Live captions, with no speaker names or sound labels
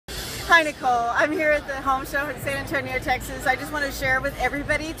Hi Nicole, I'm here at the home show in San Antonio, Texas. I just want to share with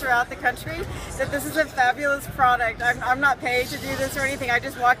everybody throughout the country that this is a fabulous product. I'm not paid to do this or anything. I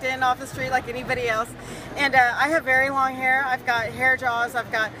just walked in off the street like anybody else. And I have very long hair. I've got hair jaws, I've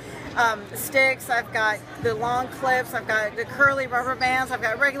got sticks, I've got the long clips, I've got the curly rubber bands, I've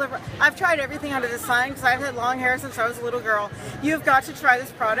got I've tried everything under the sun because I've had long hair since I was a little girl. You've got to try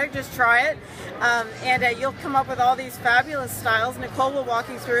this product, just try it, and you'll come up with all these fabulous styles. Nicole will walk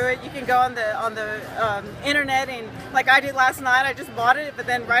you through it. You can go on the internet, and like I did last night, I just bought it, but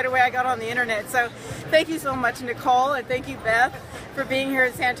then right away I got on the internet. So thank you so much, Nicole, and thank you, Beth, for being here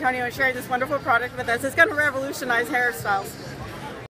in San Antonio and sharing this wonderful product with us. It's going to revolutionize hairstyles.